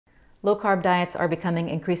Low-carb diets are becoming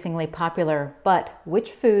increasingly popular, but which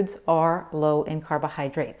foods are low in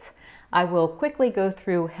carbohydrates? I will quickly go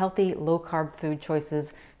through healthy low-carb food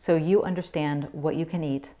choices so you understand what you can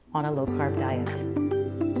eat on a low-carb diet.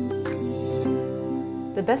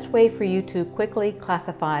 The best way for you to quickly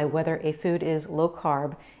classify whether a food is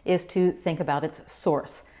low-carb is to think about its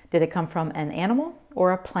source. Did it come from an animal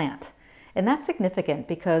or a plant? And that's significant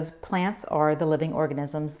because plants are the living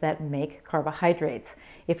organisms that make carbohydrates.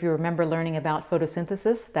 If you remember learning about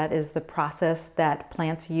photosynthesis, that is the process that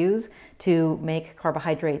plants use to make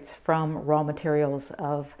carbohydrates from raw materials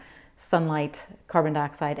of sunlight, carbon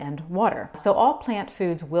dioxide, and water. So all plant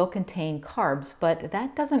foods will contain carbs, but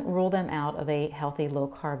that doesn't rule them out of a healthy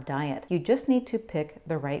low-carb diet. You just need to pick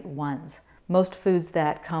the right ones. Most foods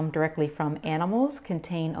that come directly from animals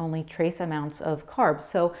contain only trace amounts of carbs.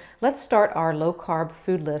 So let's start our low-carb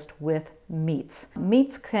food list with meats.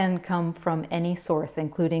 Meats can come from any source,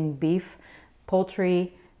 including beef,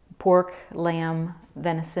 poultry, pork, lamb,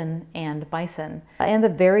 venison, and bison. And the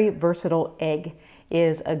very versatile egg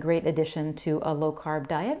is a great addition to a low-carb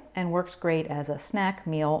diet and works great as a snack,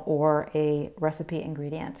 meal, or a recipe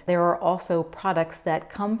ingredient. There are also products that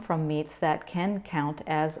come from meats that can count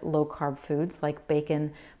as low-carb foods like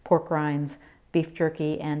bacon, pork rinds, beef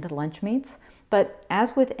jerky, and lunch meats. But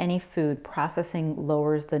as with any food, processing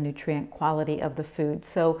lowers the nutrient quality of the food.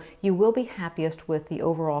 So you will be happiest with the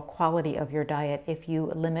overall quality of your diet if you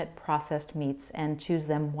limit processed meats and choose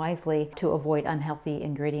them wisely to avoid unhealthy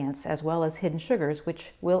ingredients as well as hidden sugars,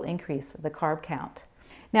 which will increase the carb count.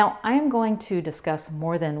 Now, I am going to discuss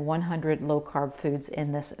more than 100 low-carb foods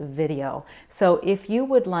in this video. So if you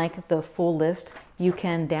would like the full list, you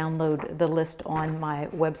can download the list on my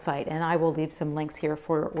website, and I will leave some links here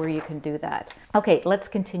for where you can do that. Okay, let's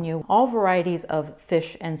continue. All varieties of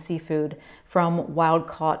fish and seafood, from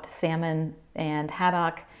wild-caught salmon and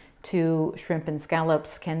haddock to shrimp and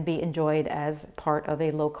scallops, can be enjoyed as part of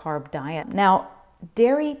a low-carb diet. Now,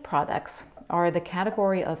 dairy products are the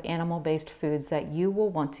category of animal-based foods that you will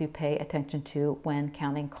want to pay attention to when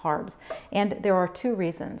counting carbs. And there are two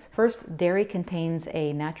reasons. First, dairy contains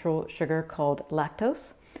a natural sugar called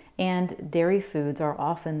lactose, and dairy foods are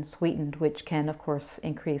often sweetened, which can, of course,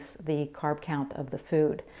 increase the carb count of the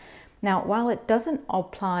food. Now, while it doesn't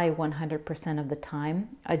apply 100% of the time,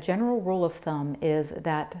 a general rule of thumb is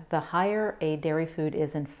that the higher a dairy food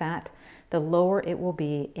is in fat, the lower it will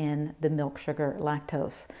be in the milk sugar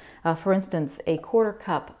lactose. For instance, a quarter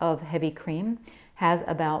cup of heavy cream has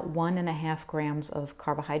about 1.5 grams of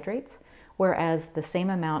carbohydrates, whereas the same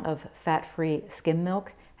amount of fat-free skim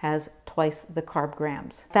milk has twice the carb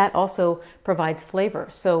grams. Fat also provides flavor,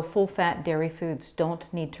 so full-fat dairy foods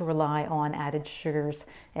don't need to rely on added sugars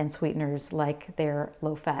and sweeteners like their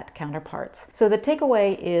low-fat counterparts. So the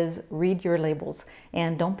takeaway is read your labels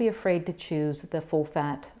and don't be afraid to choose the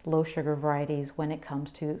full-fat, low-sugar varieties when it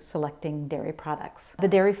comes to selecting dairy products. The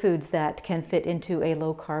dairy foods that can fit into a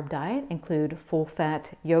low-carb diet include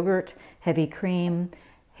full-fat yogurt, heavy cream,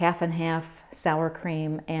 half and half, sour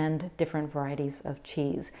cream, and different varieties of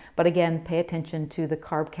cheese. But again, pay attention to the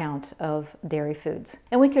carb count of dairy foods.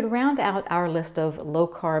 And we could round out our list of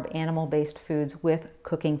low-carb animal-based foods with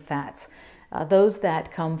cooking fats. Those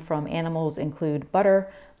that come from animals include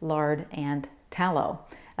butter, lard, and tallow.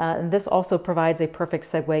 And this also provides a perfect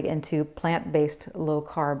segue into plant-based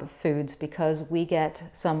low-carb foods because we get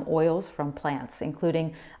some oils from plants,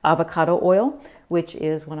 including avocado oil, which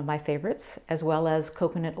is one of my favorites, as well as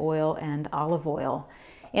coconut oil and olive oil.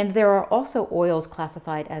 And there are also oils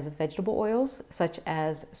classified as vegetable oils, such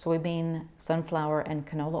as soybean, sunflower, and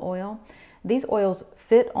canola oil. These oils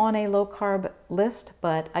fit on a low-carb list,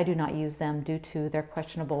 but I do not use them due to their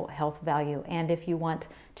questionable health value. And if you want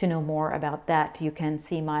to know more about that, you can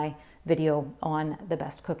see my video on the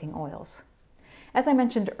best cooking oils. As I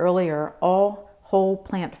mentioned earlier, all whole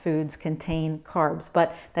plant foods contain carbs,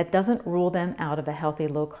 but that doesn't rule them out of a healthy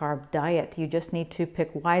low-carb diet. You just need to pick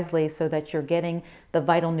wisely so that you're getting the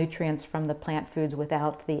vital nutrients from the plant foods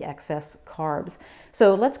without the excess carbs.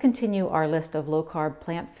 So let's continue our list of low-carb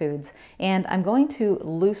plant foods, and I'm going to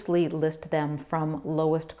loosely list them from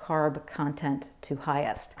lowest carb content to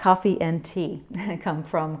highest. Coffee and tea come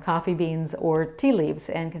from coffee beans or tea leaves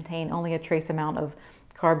and contain only a trace amount of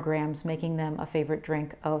carb grams, making them a favorite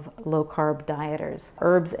drink of low-carb dieters.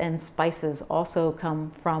 Herbs and spices also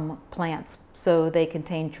come from plants, So they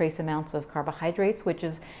contain trace amounts of carbohydrates, which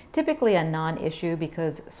is typically a non-issue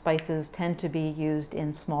because spices tend to be used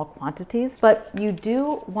in small quantities. But you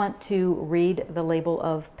do want to read the label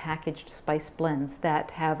of packaged spice blends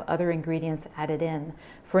that have other ingredients added in.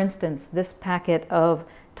 For instance, this packet of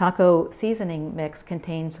taco seasoning mix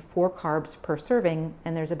contains 4 carbs per serving,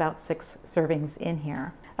 and there's about 6 servings in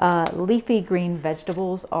here. Leafy green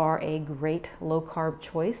vegetables are a great low-carb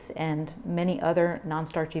choice, and many other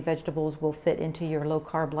non-starchy vegetables will fit into your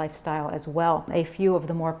low-carb lifestyle as well. A few of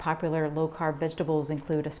the more popular low-carb vegetables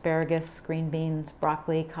include asparagus, green beans,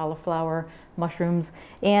 broccoli, cauliflower, mushrooms,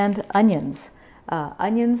 and onions.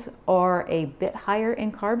 Onions are a bit higher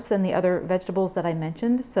in carbs than the other vegetables that I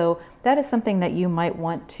mentioned, so that is something that you might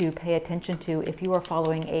want to pay attention to if you are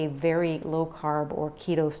following a very low carb or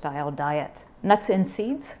keto style diet. Nuts and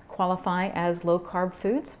seeds qualify as low carb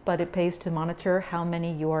foods, but it pays to monitor how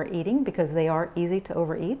many you are eating because they are easy to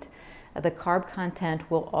overeat. The carb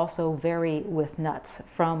content will also vary with nuts,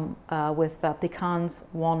 with pecans,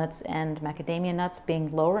 walnuts, and macadamia nuts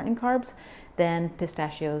being lower in carbs than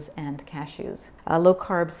pistachios and cashews.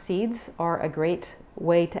 Low-carb seeds are a great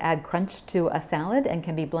way to add crunch to a salad and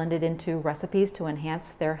can be blended into recipes to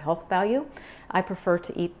enhance their health value. I prefer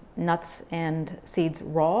to eat nuts and seeds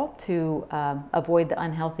raw to avoid the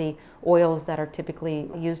unhealthy oils that are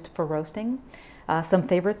typically used for roasting. Some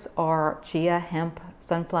favorites are chia, hemp,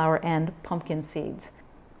 sunflower, and pumpkin seeds.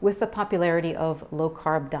 With the popularity of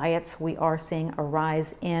low-carb diets, we are seeing a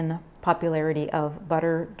rise in popularity of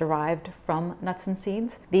butter derived from nuts and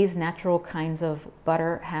seeds. These natural kinds of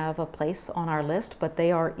butter have a place on our list, but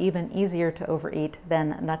they are even easier to overeat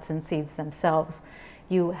than nuts and seeds themselves.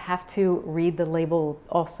 You have to read the label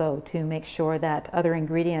also to make sure that other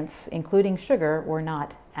ingredients, including sugar, were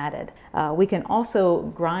not added. We can also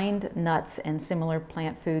grind nuts and similar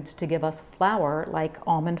plant foods to give us flour, like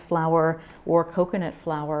almond flour or coconut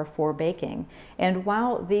flour for baking. And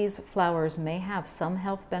while these flours may have some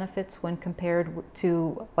health benefits when compared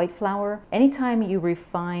to white flour, anytime you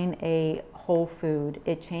refine a whole food,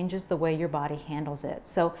 it changes the way your body handles it.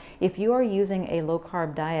 So if you are using a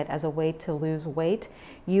low-carb diet as a way to lose weight,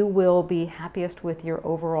 you will be happiest with your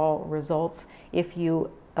overall results if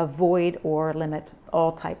you avoid or limit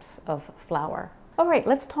all types of flour. All right,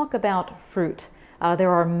 let's talk about fruit.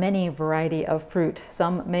 There are many variety of fruit.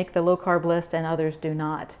 Some make the low-carb list and others do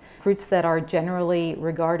not. Fruits that are generally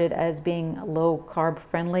regarded as being low-carb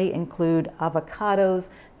friendly include avocados,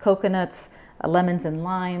 coconuts, lemons and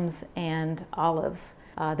limes, and olives.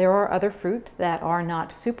 There are other fruit that are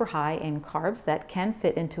not super high in carbs that can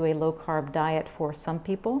fit into a low-carb diet for some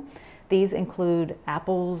people. These include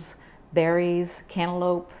apples, berries,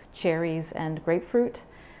 cantaloupe, cherries, and grapefruit.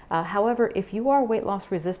 However, if you are weight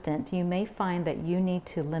loss resistant, you may find that you need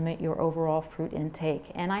to limit your overall fruit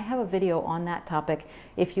intake. And I have a video on that topic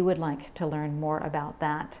if you would like to learn more about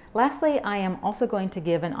that. Lastly, I am also going to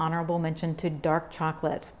give an honorable mention to dark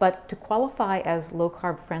chocolate. But to qualify as low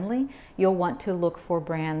carb friendly, you'll want to look for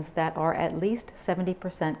brands that are at least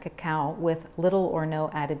 70% cacao with little or no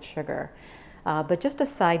added sugar. But just a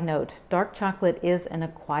side note, dark chocolate is an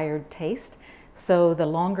acquired taste. So the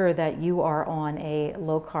longer that you are on a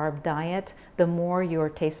low-carb diet, the more your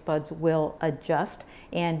taste buds will adjust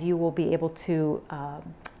and you will be able to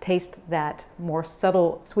taste that more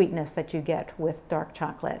subtle sweetness that you get with dark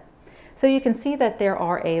chocolate. So you can see that there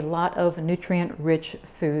are a lot of nutrient-rich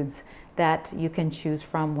foods that you can choose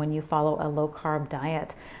from when you follow a low-carb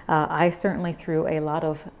diet. I certainly threw a lot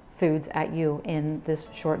of foods at you in this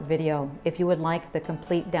short video. If you would like the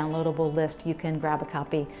complete downloadable list, you can grab a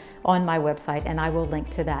copy on my website, and I will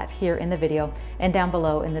link to that here in the video and down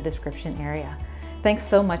below in the description area. Thanks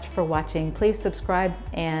so much for watching. Please subscribe,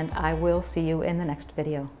 and I will see you in the next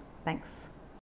video. Thanks.